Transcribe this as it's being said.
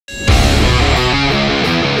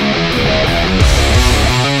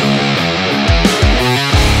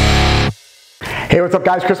Hey, what's up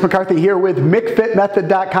guys? Chris McCarthy here with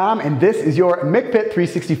McFit365, and this is your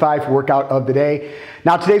McFit365 workout of the day.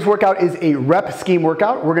 Now today's workout is a rep scheme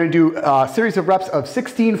workout. We're going to do a series of reps of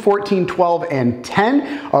 16, 14, 12, and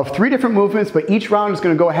 10 of 3 different movements, but each round is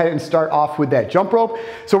going to go ahead and start off with that jump rope.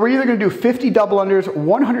 So we're either going to do 50 double unders,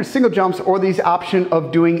 100 single jumps, or the option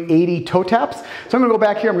of doing 80 toe taps. So I'm going to go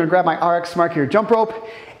back here, I'm going to grab my RX Smart Gear jump rope.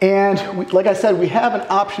 And like I said, we have an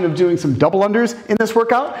option of doing some double unders in this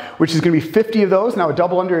workout, which is going to be 50 of those. Now a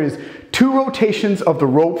double under is 2 rotations of the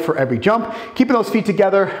rope for every jump. Keeping those feet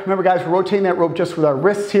together. Remember guys, we're rotating that rope just with our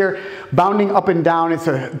wrists here, bounding up and down. It's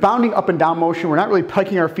a bounding up and down motion. We're not really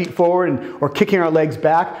piking our feet forward or kicking our legs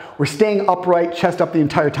back. We're staying upright, chest up the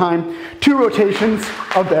entire time. 2 rotations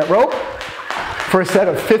of that rope for a set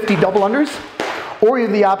of 50 double unders. Or you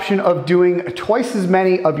have the option of doing twice as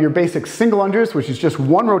many of your basic single unders, which is just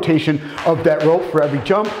 1 rotation of that rope for every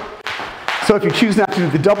jump. So if you choose not to do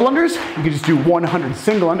the double unders, you can just do 100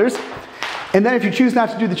 single unders. And then if you choose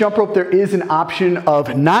not to do the jump rope, there is an option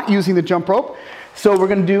of not using the jump rope. So we're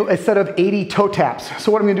going to do a set of 80 toe taps.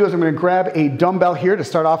 So what I'm going to do is I'm going to grab a dumbbell here to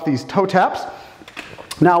start off these toe taps.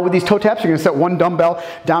 Now with these toe taps, you're going to set 1 dumbbell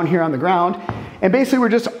down here on the ground. And basically we're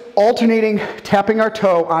just alternating tapping our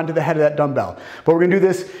toe onto the head of that dumbbell. But we're going to do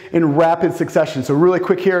this in rapid succession. So really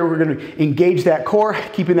quick here, we're going to engage that core,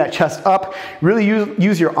 keeping that chest up. Really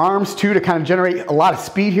use your arms too to kind of generate a lot of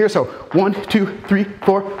speed here. So 1, 2, 3,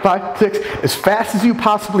 4, 5, 6, as fast as you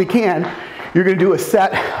possibly can. You're going to do a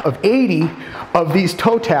set of 80 of these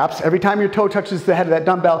toe taps. Every time your toe touches the head of that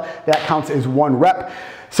dumbbell, that counts as 1 rep.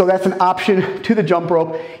 So that's an option to the jump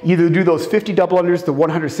rope. Either do those 50 double unders, the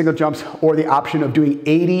 100 single jumps, or the option of doing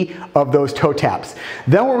 80 of those toe taps.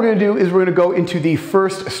 Then what we're going to do is we're going to go into the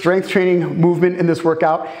first strength training movement in this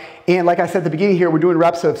workout. And like I said at the beginning here, we're doing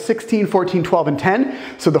reps of 16, 14, 12, and 10.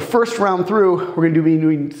 So the first round through, we're going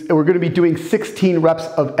to be doing 16 reps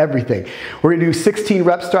of everything. We're going to do 16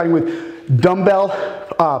 reps starting with dumbbell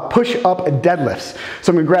push-up deadlifts.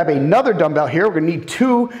 So I'm going to grab another dumbbell here. We're going to need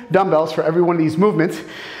 2 dumbbells for every one of these movements.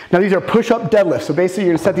 Now these are push-up deadlifts. So basically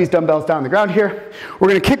you're going to set these dumbbells down on the ground here. We're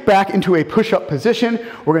going to kick back into a push-up position.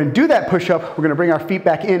 We're going to do that push-up. We're going to bring our feet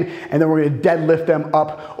back in, and then we're going to deadlift them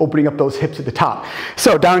up, opening up those hips at the top.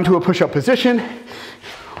 So down into a push-up position.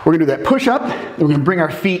 We're going to do that push-up. Then we're going to bring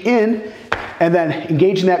our feet in, and then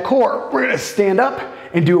engaging that core, we're going to stand up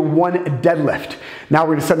and do 1 deadlift. Now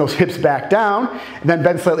we're going to send those hips back down, and then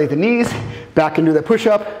bend slightly at the knees, back into the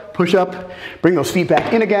push-up, bring those feet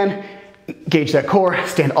back in again, engage that core,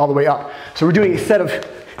 stand all the way up. So we're doing a set of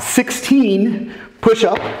 16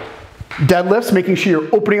 push-up deadlifts, making sure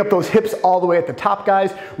you're opening up those hips all the way at the top,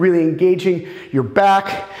 guys, really engaging your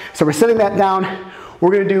back. So we're setting that down.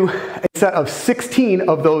 We're going to do a set of 16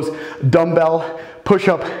 of those dumbbell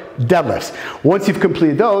push-up deadlifts. Once you've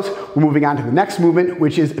completed those, we're moving on to the next movement,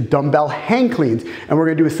 which is dumbbell hang cleans, and we're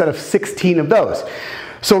going to do a set of 16 of those.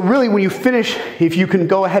 So really when you finish, if you can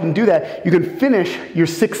go ahead and do that, you can finish your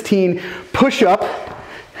 16 push-up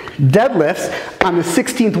deadlifts. On the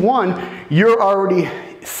 16th one, you're already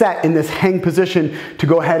set in this hang position to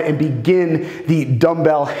go ahead and begin the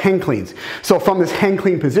dumbbell hang cleans. So from this hang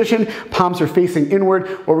clean position, palms are facing inward.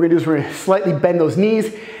 What we're going to do is we're going to slightly bend those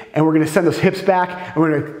knees, and we're going to send those hips back, and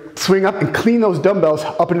we're going to swing up and clean those dumbbells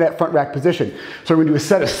up into that front rack position. So we're going to do a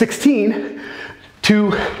set of 16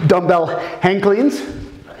 2 dumbbell hang cleans.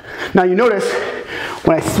 Now you notice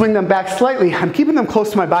when I swing them back slightly, I'm keeping them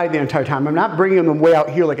close to my body the entire time. I'm not bringing them way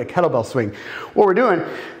out here like a kettlebell swing. What we're doing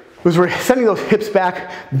is we're sending those hips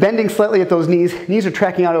back, bending slightly at those knees. Knees are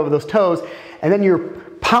tracking out over those toes, and then you're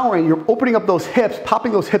powering, you're opening up those hips,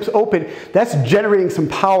 popping those hips open. That's generating some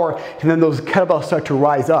power, and then those kettlebells start to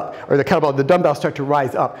rise up, or the dumbbells start to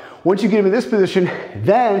rise up. Once you get them in this position,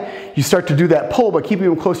 then you start to do that pull, but keeping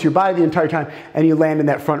them close to your body the entire time, and you land in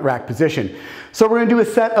that front rack position. So we're going to do a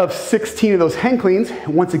set of 16 of those hang cleans.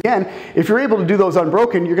 Once again, if you're able to do those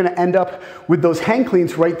unbroken, you're going to end up with those hang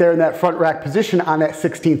cleans right there in that front rack position on that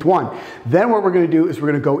 16th one. Then what we're going to do is we're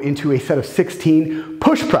going to go into a set of 16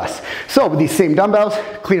 push press. So with these same dumbbells,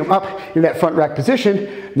 clean them up in that front rack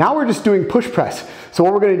position. Now we're just doing push press. So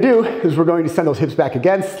what we're going to do is we're going to send those hips back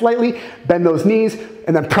again slightly, bend those knees,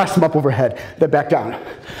 and then press them up overhead, then back down.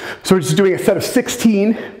 So we're just doing a set of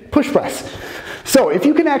 16 push press. So if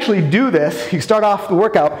you can actually do this, you start off the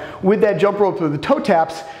workout with that jump rope with the toe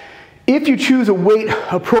taps. If you choose a weight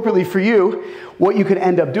appropriately for you, what you can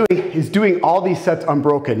end up doing is doing all these sets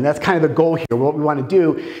unbroken. And that's kind of the goal here. What we want to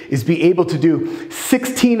do is be able to do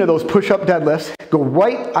 16 of those push-up deadlifts, go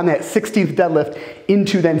right on that 16th deadlift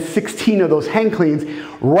into then 16 of those hang cleans,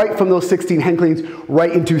 right from those 16 hang cleans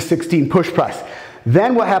right into 16 push press.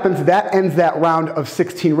 Then what happens, that ends that round of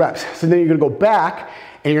 16 reps. So then you're gonna go back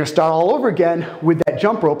and you're gonna start all over again with that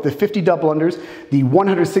jump rope, the 50 double unders, the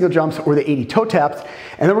 100 single jumps, or the 80 toe taps.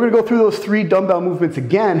 And then we're gonna go through those 3 dumbbell movements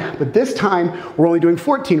again, but this time we're only doing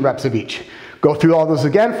 14 reps of each. Go through all those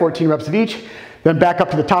again, 14 reps of each, then back up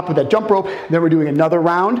to the top of that jump rope. Then we're doing another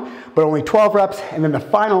round, but only 12 reps. And then the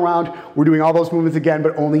final round, we're doing all those movements again,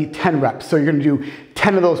 but only 10 reps. So you're gonna do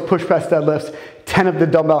 10 of those push press deadlifts, 10 of the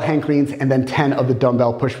dumbbell hang cleans, and then 10 of the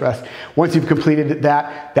dumbbell push press. Once you've completed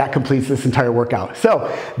that, that completes this entire workout.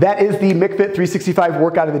 So that is the McFit365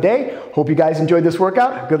 workout of the day. Hope you guys enjoyed this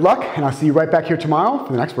workout. Good luck, and I'll see you right back here tomorrow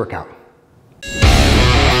for the next workout.